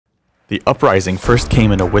The uprising first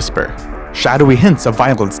came in a whisper. Shadowy hints of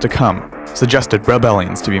violence to come suggested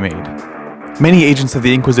rebellions to be made. Many agents of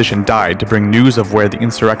the Inquisition died to bring news of where the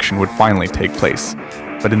insurrection would finally take place.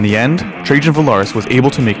 But in the end, Trajann Valoris was able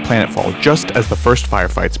to make planetfall just as the first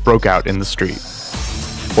firefights broke out in the street.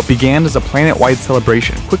 What began as a planet-wide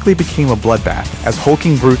celebration quickly became a bloodbath as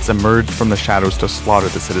hulking brutes emerged from the shadows to slaughter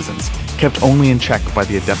the citizens, kept only in check by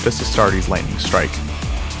the Adeptus Astartes lightning strike.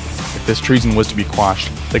 If this treason was to be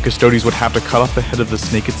quashed, the Custodes would have to cut off the head of the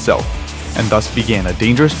snake itself, and thus began a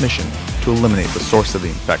dangerous mission to eliminate the source of the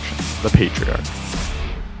infection, the Patriarch.